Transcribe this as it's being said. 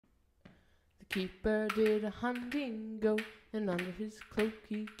keeper did a hunting go, and under his cloak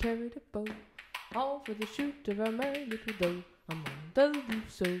he carried a bow, all for the shoot of a merry little doe among the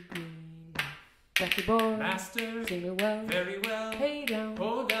leaves so green. Jackie boy, master, sing it well, very well. Hey down,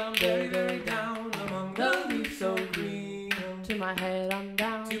 Oh down, very, very down among the leaves so green. to my head on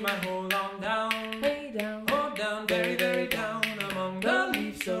down, To my hole on down. Hey down, Oh down, very, very down among the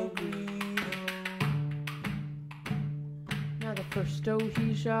leaves so green. Now the first doe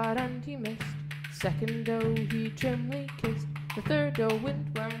he shot and he missed, second doe he trimly kissed, the third doe went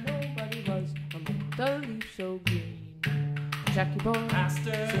where nobody was among the leaves so green. Jackie boy,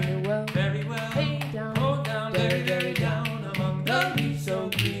 Master, sing it well, very well. Hey down, Oh down, very, very down among the leaves so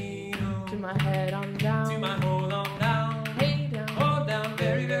green. to my head on down, To my hole on down. Hey down, Oh down,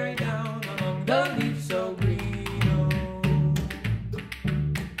 very, very down among the leaves so green.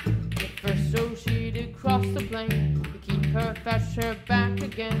 the first doe she did cross the plain, to keep her fetch her back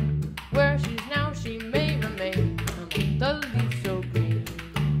again, where she's now she may remain among the leaves so green.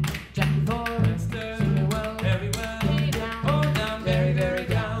 Jackie boy, Master, sing it well, very well. Hey down, Oh down, very, very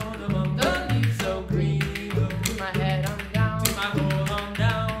down among the leaves so green. to my head on down, To my hole on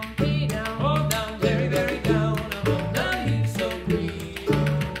down. Hey down, Oh down, very, very down among the leaves so green.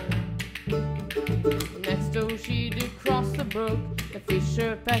 next doe she did cross the brook, the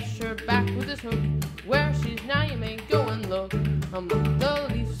fisher fetched her back with his hook, where she's now you may go and look among the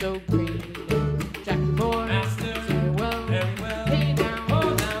leaves so green. Jackie boy, Master, sing it well, very well. Hey down,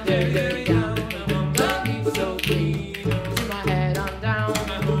 Oh down, very, very down among the leaves so green. to my head on down, To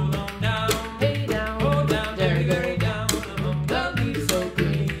my hole on down. Hey down, Oh down, very, very down among the leaves so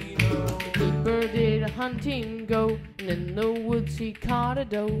green. the keeper did a hunting go, and in the woods he caught a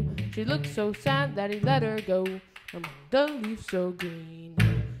doe. She looked so sad that he let her go among the leaves so green.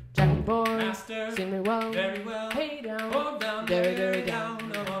 Jackie boy, Master, sing me well, very well. Hey down, Oh down, very, very, very very down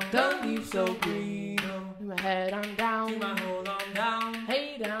among the leaves so green. to my head on To down, my hole on down.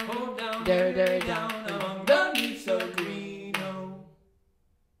 Hey down, Oh down, very, very down down